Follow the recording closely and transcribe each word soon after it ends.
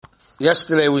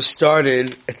Yesterday we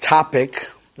started a topic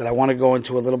that I want to go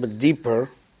into a little bit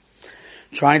deeper,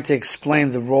 trying to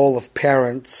explain the role of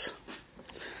parents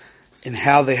in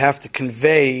how they have to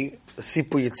convey the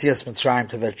Sipur Yetzias Mitzrayim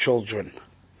to their children.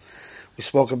 We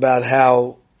spoke about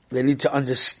how they need to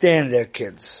understand their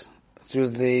kids. Through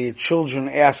the children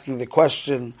asking the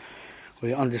question,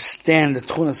 we understand the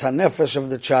Tchunas HaNefesh of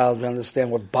the child, we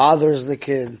understand what bothers the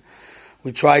kid.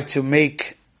 We try to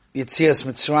make Yetzias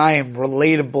Mitzrayim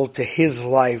relatable to his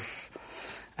life,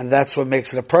 and that's what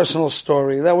makes it a personal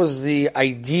story. That was the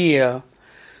idea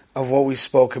of what we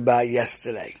spoke about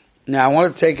yesterday. Now I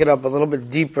want to take it up a little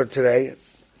bit deeper today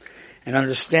and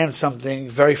understand something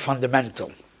very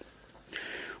fundamental.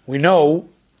 We know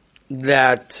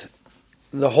that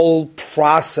the whole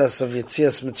process of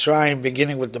Yetzias Mitzrayim,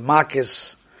 beginning with the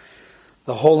Makis,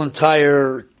 the whole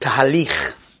entire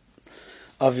Tahalich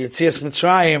of Yetzias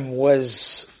Mitzrayim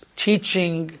was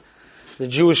teaching the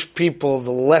Jewish people the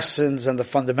lessons and the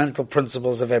fundamental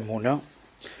principles of Emunah,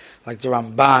 like the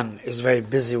Ramban is very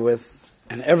busy with,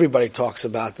 and everybody talks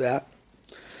about that.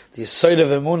 The Yesod of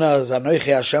Emunah is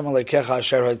Anochi Hashem Elokecha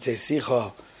Asher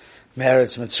Hotzeisecha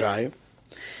Me'eretz Mitzrayim.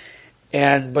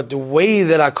 But the way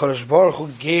that HaKadosh Baruch Hu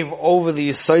gave over the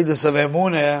Yesodus of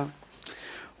Emunah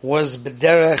was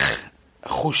b'derech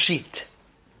chushit.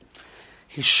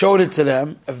 He showed it to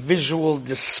them, a visual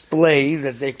display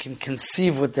that they can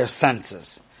conceive with their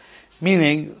senses.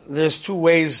 Meaning, there's two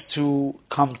ways to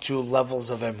come to levels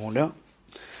of Emunah.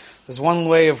 There's one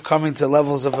way of coming to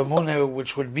levels of Emunah,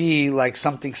 which would be like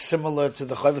something similar to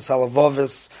the Chovos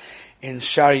HaLevavos in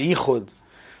Shar Yichud,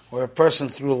 where a person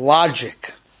through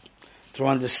logic, through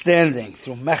understanding,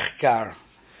 through mechkar,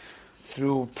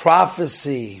 through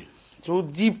prophecy, through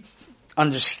deep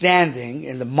understanding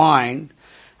in the mind,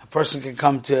 a person can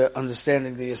come to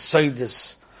understanding the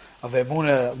yesodis of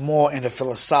Emunah more in a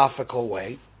philosophical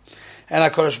way. And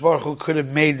HaKadosh Baruch Hu could have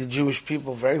made the Jewish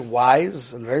people very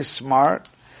wise and very smart,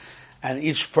 and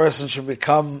each person should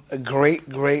become a great,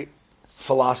 great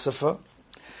philosopher.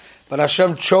 But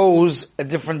Hashem chose a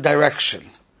different direction.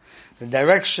 The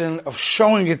direction of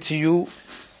showing it to you,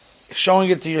 showing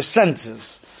it to your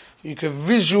senses. You can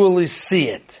visually see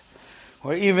it.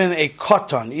 Or even a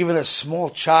koton, even a small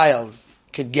child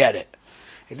could get it.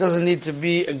 It doesn't need to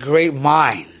be a great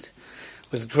mind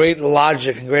with great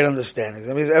logic and great understanding.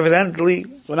 That means evidently,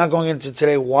 we're not going into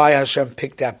today why Hashem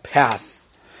picked that path.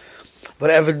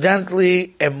 But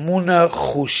evidently, emunah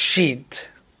chushit,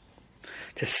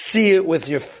 to see it with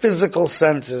your physical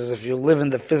senses if you live in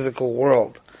the physical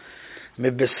world.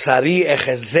 Mebesari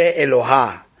echezeh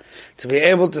Eloha, to be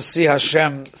able to see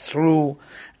Hashem through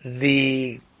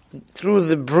the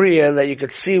bria that you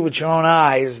could see with your own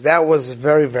eyes, that was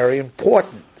very, very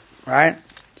important, right?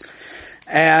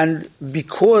 And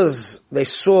because they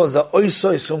saw the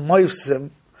oisos u'moifsim,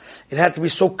 it had to be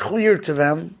so clear to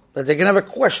them that they can never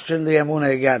question the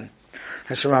Emunah again.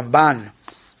 As Ramban,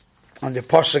 on the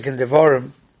Pasuk in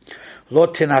Devarim, Lo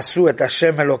tenasu et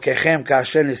Hashem Elokechem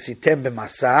ka'asher nisitem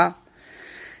b'masa.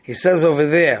 He says over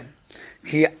there,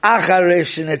 Ki acharei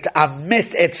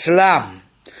shenet'amet etzlam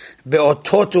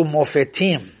be'otot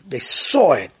u'mofetim. They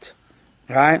saw it,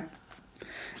 right?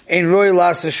 Ein roi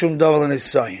la'aseh shum davar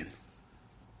l'nisayin.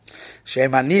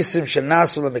 She'em hanisim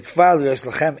shenasu l'mikval v'yos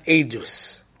lachem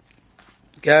eidus.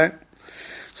 Okay?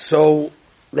 So,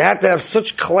 they have to have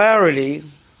such clarity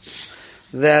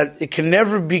that it can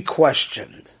never be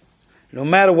questioned. No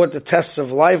matter what the test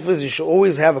of life is, you should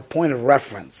always have a point of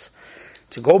reference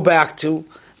to go back to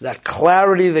that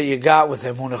clarity that you got with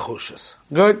Emunah Chushas.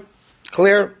 Good?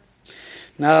 Clear?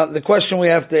 Now, the question we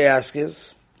have to ask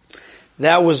is,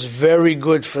 that was very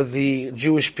good for the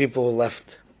Jewish people who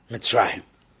left Mitzrayim.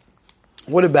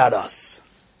 What about us?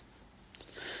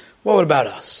 What about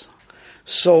us?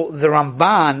 So, the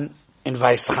Ramban in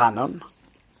Vaischanon,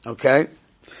 okay,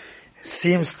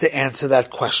 seems to answer that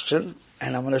question,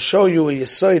 and I'm going to show you a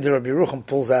Yesod that Rabbi Yerucham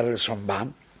pulls out of this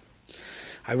Ramban.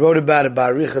 I wrote about it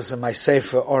by Arichas in my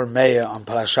Sefer Or Meah on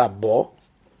Parashat Bo.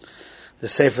 The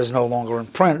Sefer is no longer in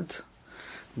print,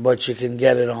 but you can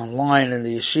get it online in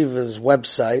the Yeshiva's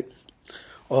website,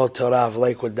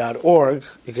 alltoravlakewood.org.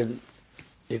 You can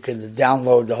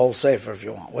download the whole Sefer if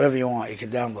you want. Whatever you want, you can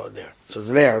download there. So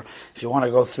it's there if you want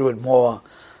to go through it more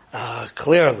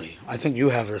clearly. I think you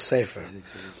have the Sefer.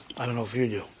 I don't know if you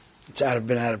do. It's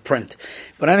been out of print.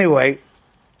 But anyway,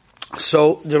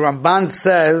 so the Ramban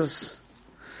says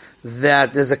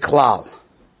that there's a klal.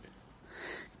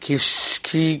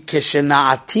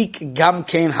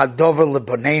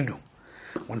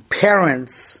 When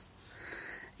parents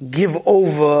give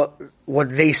over what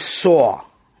they saw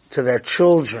to their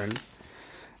children,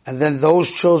 and then those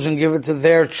children give it to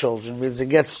their children, means it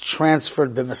gets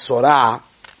transferred b'mesorah,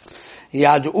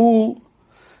 yad'u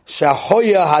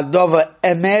shahoya hadova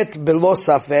emet belo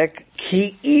safek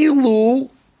ki ilu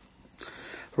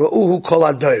ra'uhu kol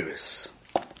hadoros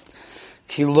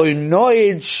ki lo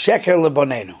noid sheker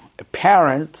lebonenu. A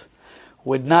parent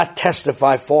would not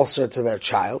testify falsehood to their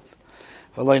child.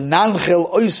 V'lo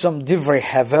nanchil oisam divrei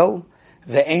hevel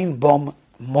ve'ein bom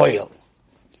moil.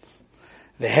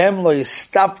 Vehem lo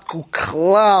yistapku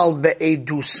klal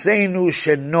be'edusenu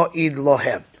sheno'id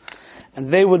lohem.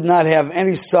 And they would not have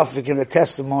any suffix in the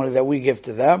testimony that we give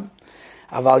to them.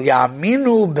 Aval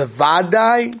yaminu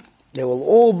bevadai. They will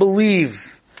all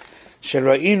believe.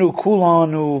 Shera'inu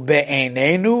kulanu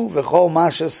be'einenu v'chol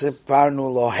masha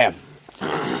siparnu lohem.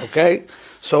 Okay?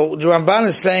 So the Ramban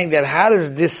is saying that how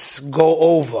does this go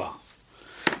over?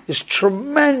 There's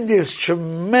tremendous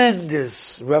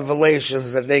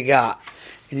revelations that they got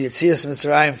in Yetzias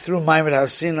Mitzrayim through Maimed Har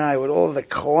Sinai with all the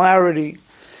clarity.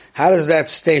 How does that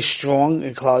stay strong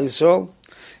in Klal Yisrael?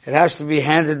 It has to be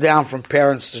handed down from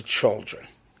parents to children.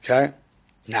 Okay?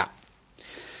 Now,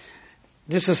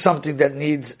 this is something that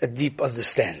needs a deep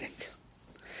understanding.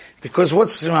 Because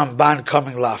what's the Ramban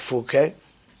coming lafuke?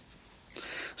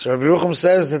 So Rabbi Yerucham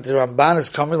says that the Ramban is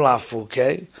coming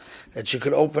lafuke, that you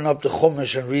could open up the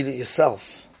Chumash and read it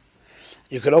yourself.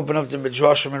 You could open up the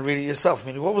Midrashim and read it yourself.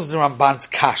 Meaning, what was the Ramban's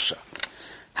kasha?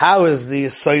 How is the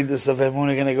Yesodus of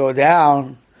Emunah going to go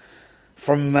down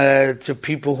from to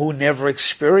people who never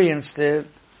experienced it?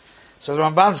 So the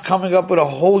Ramban's coming up with a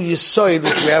whole Yesod,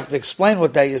 which we have to explain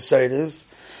what that Yesod is,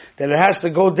 that it has to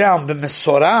go down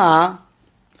b'mesorah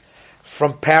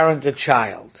from parent to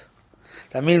child.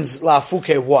 That means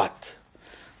la'afuke what?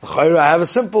 I have a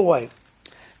simple way.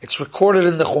 It's recorded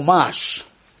in the Chumash.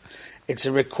 It's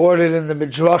recorded in the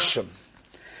Midrashim.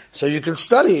 So you can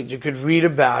study it, you could read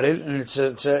about it, and it's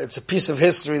a piece of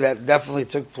history that definitely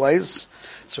took place.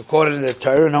 It's recorded in the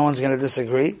Torah, no one's going to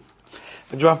disagree.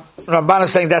 But Ramban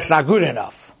is saying that's not good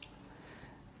enough.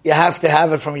 You have to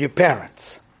have it from your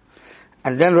parents.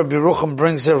 And then Rabbi Yerucham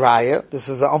brings a raya. This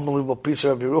is an unbelievable piece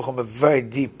of Rabbi Yerucham, a very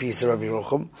deep piece of Rabbi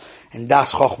Yerucham. In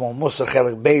Das Chochma Musa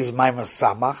Chelik Beis Maimon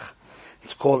Samach.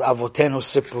 It's called Avotenu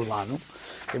Sipru Lanu.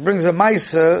 He brings a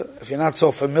Maisa. If you're not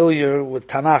so familiar with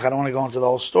Tanakh, I don't want to go into the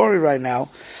whole story right now,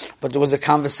 but there was a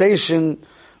conversation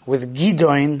with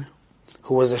Gideon,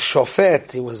 who was a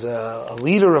shofet, he was a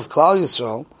leader of Klal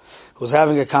Yisrael, who was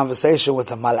having a conversation with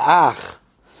a malach,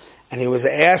 and he was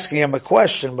asking him a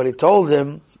question, but he told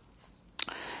him,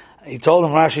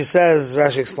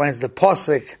 Rashi explains the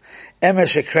posik,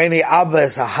 Emesh Ekreni Abba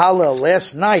es Hallel,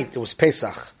 last night, it was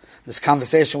Pesach. This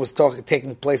conversation was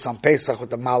taking place on Pesach with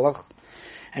the malach.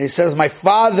 And he says, my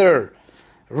father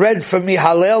read for me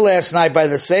Hallel last night by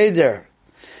the Seder.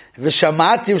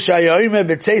 V'shamativ shayoyme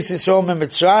b'tzeis Yisrael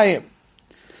me'Mitzrayim.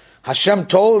 Hashem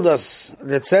told us,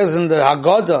 that says in the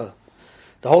Hagada,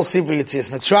 the whole Sipur Yetzias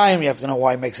Mitzrayim, you have to know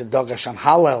why he makes a Dogash on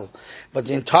Hallel. But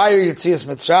the entire Yetzias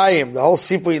Mitzrayim, the whole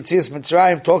Sipur Yetzias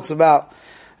Mitzrayim talks about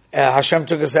Hashem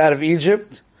took us out of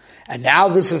Egypt, and now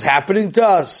this is happening to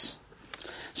us.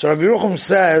 So Rabbi Yerucham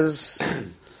says,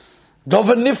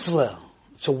 Dova Nifla,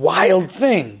 it's a wild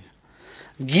thing.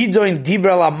 Gideon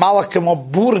Dibra la Malach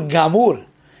kemo Bur Gamur.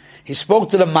 He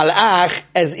spoke to the Malach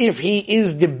as if he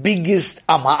is the biggest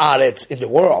Ama'aretz in the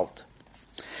world.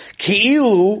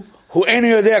 Ki'ilu hu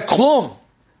eni yodea klum.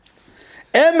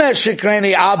 Emesh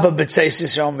shekreni Abba b'tzeis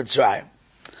Yisrael Mitzrayim.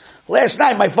 Last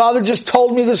night my father just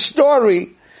told me the story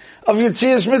of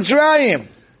Yetzias Mitzrayim.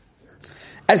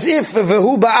 As if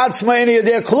v'hu ba'atzma eni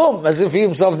yodea klum. As if he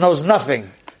himself knows nothing.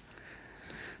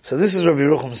 So this is what Rabbi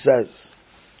Yerucham says.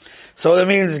 So that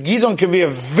means Gideon can be a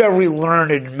very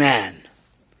learned man.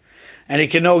 And he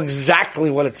can know exactly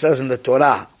what it says in the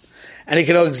Torah. And he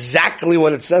can know exactly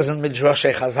what it says in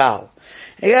Midrashei Chazal.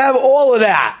 He can have all of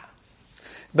that.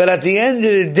 But at the end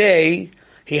of the day,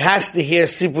 he has to hear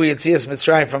Sipur Yetzias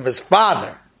Mitzrayim from his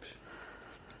father.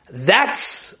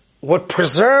 That's what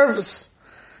preserves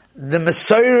the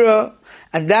Messiah,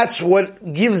 and that's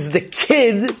what gives the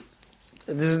kid,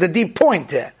 this is the deep point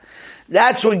there,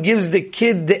 that's what gives the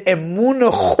kid the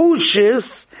emunah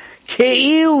chushes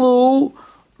keilu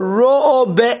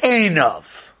ro'o be'enav.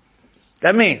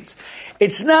 That means,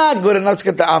 it's not good enough, let's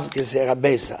get the Amkis here,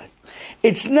 Abbasai.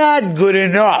 It's not good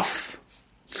enough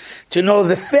to know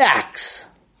the facts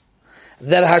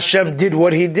that Hashem did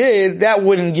what he did. That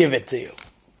wouldn't give it to you.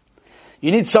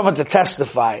 You need someone to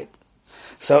testify it.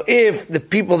 So if the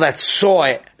people that saw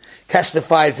it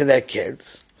testified to their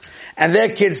kids, and their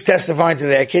kids testifying to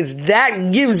their kids,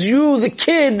 that gives you, the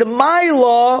kid, the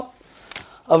milah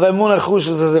of emunah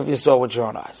chushas as if you saw with your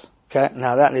own eyes. Okay?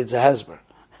 Now that needs a hezber.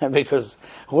 Because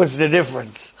what's the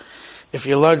difference? If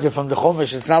you learned it from the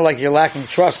Chumash, it's not like you're lacking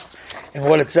trust in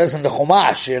what it says in the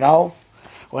Chumash, you know?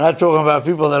 We're not talking about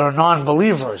people that are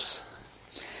non-believers.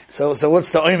 So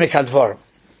what's the Oimek Hadvar?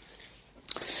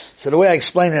 So the way I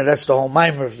explain it, that's the whole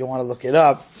mimer, if you want to look it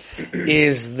up,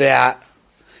 is that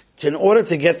in order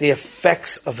to get the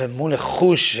effects of Emunah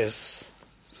Chushis,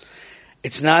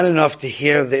 it's not enough to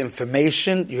hear the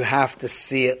information, you have to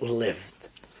see it lived.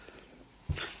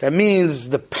 That means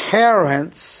the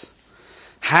parents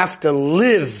have to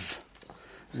live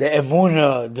the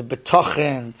emunah, the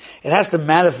betachin. It has to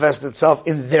manifest itself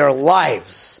in their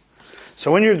lives.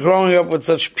 So when you're growing up with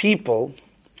such people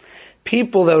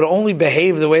that would only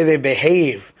behave the way they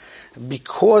behave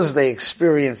because they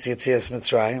experience Yetzias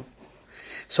Mitzrayim,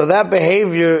 so that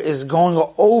behavior is going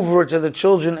over to the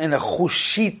children in a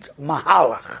chushit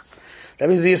mahalach. That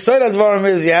means the Yesod HaDvarim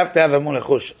is you have to have emunah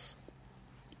chushas.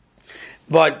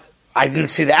 But I didn't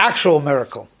see the actual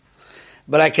miracle.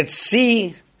 But I could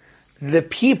see the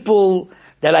people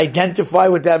that identify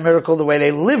with that miracle, the way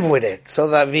they live with it. So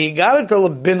that Hagada to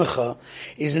Lebincha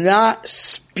is not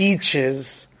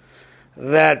speeches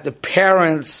that the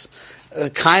parents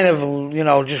kind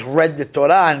of, just read the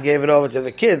Torah and gave it over to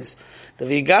the kids. The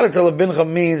Hagada to Lebincha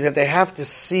means that they have to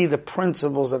see the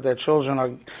principles that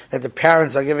that the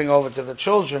parents are giving over to the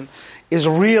children is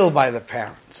real by the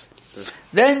parents.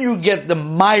 Then you get the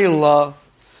Maila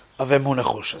of Emunah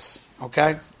Chushas.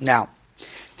 Okay? Now,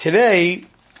 today,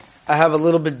 I have a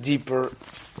little bit deeper,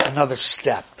 another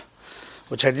step,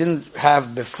 which I didn't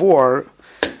have before.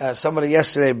 Somebody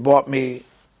yesterday bought me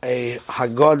a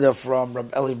Hagada from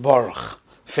Reb Eli Baruch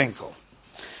Finkel.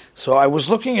 So I was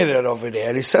looking at it over there,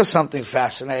 and he says something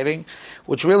fascinating,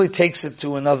 which really takes it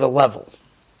to another level.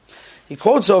 He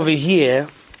quotes over here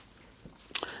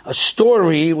a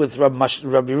story with Rabbi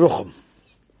Yerucham,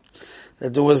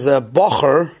 that there was a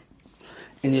bocher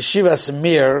in Yeshiva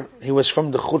Samir. He was from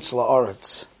the Chutz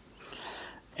La'aretz,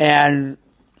 and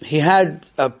he had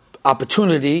an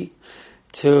opportunity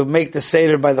to make the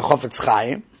Seder by the Chofetz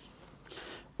Chaim,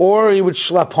 or he would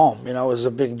schlep home. It was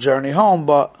a big journey home,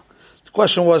 but the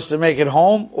question was to make it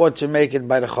home or to make it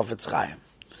by the Chofetz Chaim.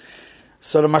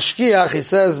 So the Mashkiach, he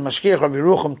says, Mashkiach Rabbi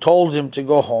Yerucham told him to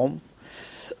go home,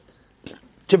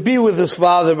 to be with his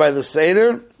father by the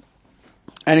Seder,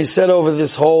 and he said over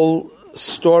this whole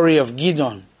story of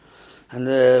Gidon, and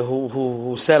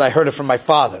who said, I heard it from my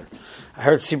father. I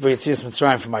heard Sipur Yetzias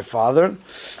Mitzrayim from my father.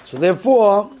 So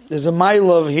therefore, there's a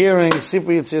mile of hearing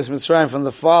Sipur Yetzias Mitzrayim from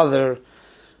the father,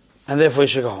 and therefore you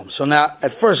should go home. So now,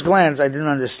 at first glance, I didn't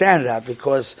understand that,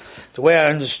 because the way I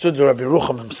understood the Rabbi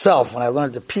Yerucham himself, when I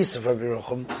learned the piece of Rabbi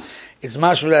Yerucham, it's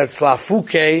mashma that it's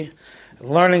lafuke,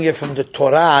 learning it from the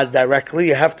Torah directly,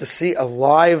 you have to see a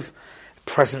live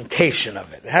presentation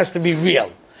of it. It has to be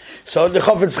real. So the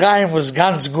Chofetz Chaim was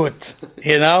ganz good,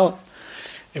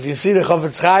 If you see the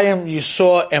Chofetz Chaim, you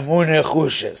saw Emunah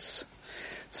Chushas.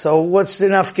 So what's the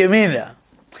nafkemina?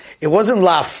 It wasn't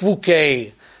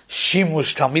lafuke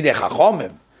shimush talmidei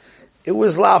chachomim. It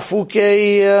was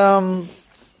lafuke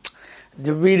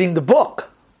the reading the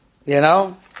book,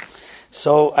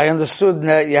 So I understood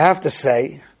that you have to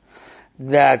say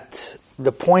that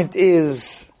the point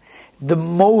is the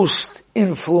most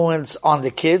influence on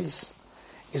the kids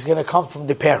is going to come from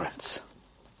the parents.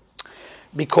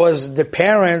 Because the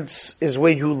parents is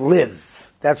where you live.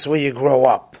 That's where you grow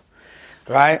up.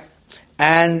 Right?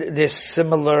 And there's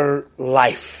similar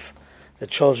life. The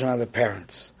children are the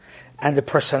parents. And the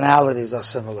personalities are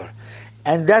similar.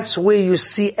 And that's where you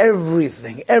see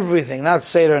everything, not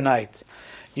Seder night.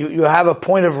 You have a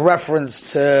point of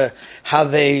reference to how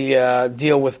they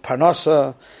deal with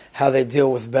Parnasa, how they deal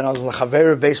with Ben Oz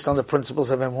L'Chaver based on the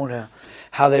principles of Emunah,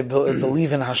 how they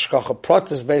believe in Hashkacha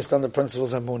Pratis based on the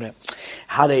principles of Emunah,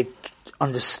 how they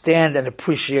understand and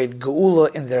appreciate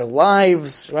Geula in their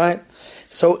lives, right?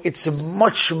 So it's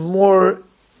much more,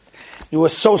 you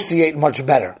associate much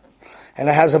better, and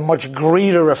it has a much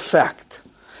greater effect.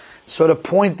 So the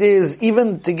point is,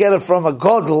 even to get it from a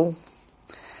Godel,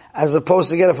 as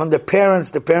opposed to get it from the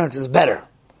parents is better.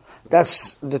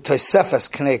 That's the Tosefes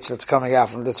Knech that's coming out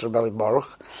from this Reb Eli Baruch.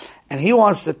 And he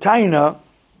wants to taina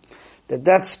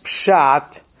that's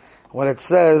pshat when it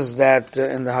says that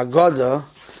in the Haggadah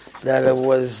that it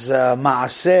was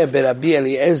Maaseh b'Rabbi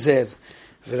Eliezer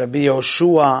v'Rabbi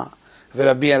Yoshua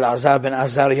v'Rabbi Elazar ben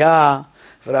Azariah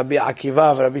v'Rabbi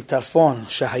Akiva v'Rabbi Tarfon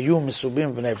shehayu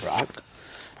mesubim b'nei Brak.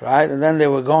 Right? And then they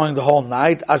were going the whole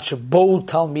night. Ad shebou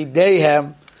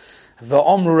talmideihem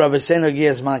v'omru Rabbeinu gi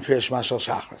hazman kriya shema shel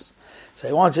shachris. So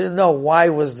I wanted to know, why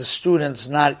was the students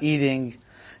not doing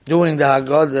the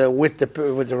Haggadah with the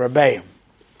Rebbeim?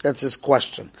 That's his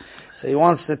question. So he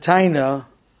wants the taina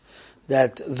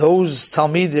that those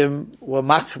Talmidim were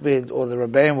makbid, or the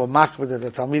Rebbeim were makbid, that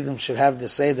the Talmidim should have the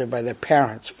Seder by their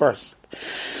parents first.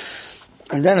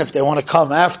 And then if they want to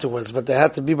come afterwards, but they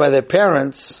have to be by their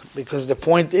parents, because the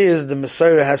point is the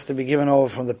Messiah has to be given over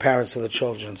from the parents to the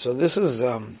children. So this is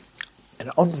an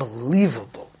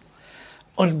unbelievable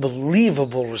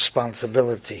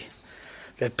responsibility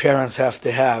that parents have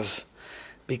to have,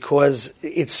 because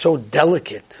it's so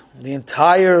delicate. The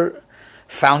entire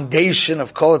foundation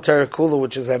of Kol HaTorah Kula,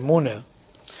 which is Emunah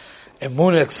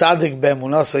Tzadik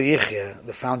Be'emunah Yichya,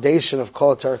 the foundation of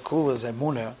Kol HaTorah Kula is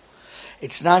Emunah.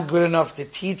 It's not good enough to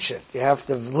teach it. You have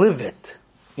to live it.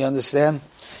 You understand?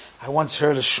 I once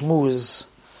heard a shmooze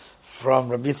from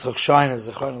Rabbi Yitzchak Shiner,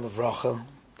 Zechron Levracha,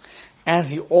 and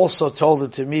he also told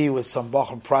it to me with some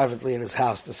bachim privately in his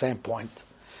house, the same point,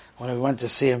 when we went to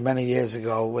see him many years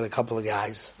ago with a couple of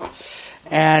guys.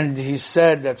 And he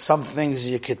said that some things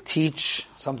you could teach,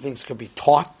 some things could be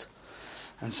taught,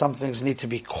 and some things need to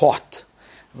be caught.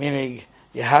 Meaning,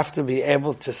 you have to be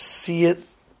able to see it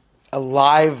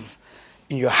alive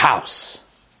in your house.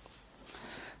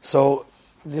 So,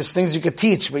 there's things you could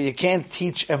teach, but you can't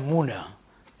teach emunah.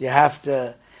 You have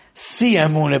to see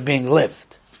emunah being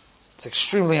lived. It's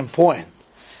extremely important.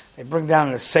 They bring down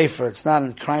in a sefer, it's not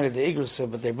in Kraina de Igrasa,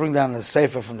 but they bring down in a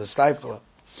sefer from the Stipler.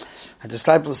 And the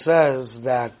Stipler says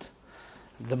that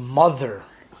the mother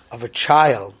of a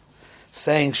child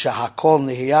saying Shahakol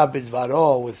Nihiyah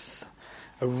Bidvaro with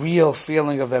a real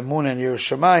feeling of emunah in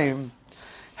Yerushalayim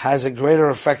has a greater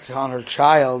effect on her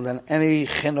child than any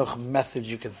chinuch method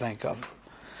you could think of.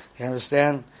 You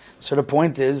understand? So the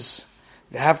point is,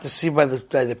 you have to see by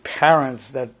the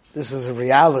parents that this is a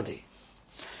reality.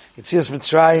 Yetzias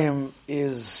Mitzrayim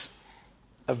is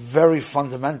a very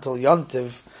fundamental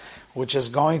yontiv, which is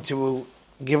going to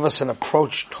give us an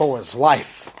approach towards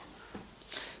life.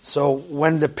 So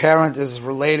when the parent is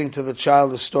relating to the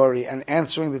child the story and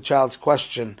answering the child's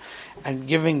question and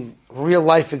giving real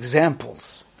life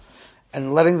examples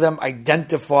and letting them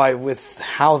identify with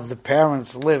how the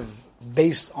parents live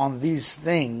based on these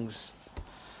things,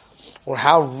 or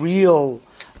how real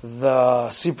the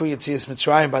Sipur Yetzias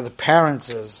Mitzrayim by the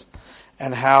parents is,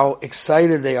 and how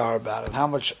excited they are about it, and how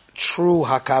much true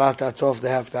Hakarat Atov they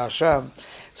have to Hashem.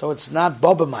 So it's not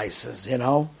Baba Mises,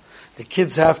 The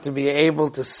kids have to be able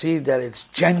to see that it's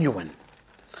genuine,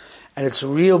 and it's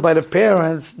real by the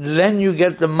parents. Then you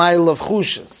get the mile of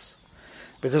Chushas.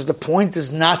 Because the point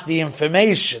is not the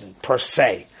information per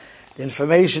se. The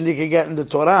information you can get in the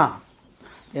Torah.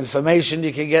 The information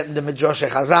you can get in the Midrash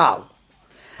Chazal.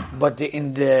 But the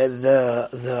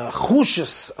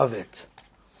Chushas of it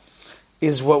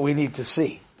is what we need to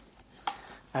see.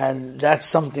 And that's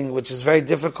something which is very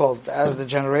difficult as the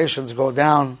generations go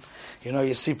down.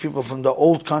 You see people from the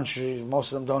old country,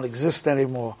 most of them don't exist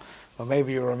anymore. Or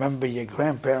maybe you remember your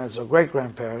grandparents or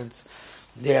great-grandparents.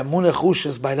 The emunah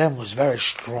chushas by them was very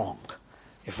strong.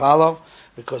 You follow?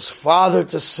 Because father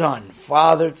to son,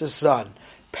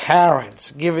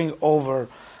 parents giving over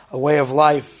a way of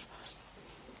life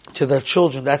to their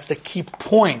children, that's the key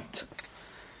point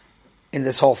in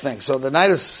this whole thing. So the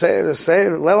night of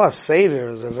Leila Seder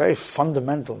is a very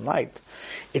fundamental night.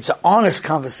 It's an honest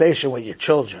conversation with your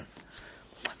children.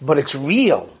 But it's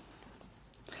real.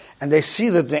 And they see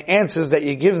that the answers that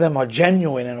you give them are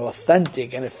genuine and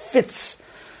authentic and it fits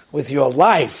with your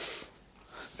life.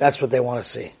 That's what they want to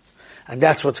see. And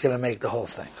that's what's going to make the whole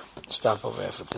thing. Stop over here for today.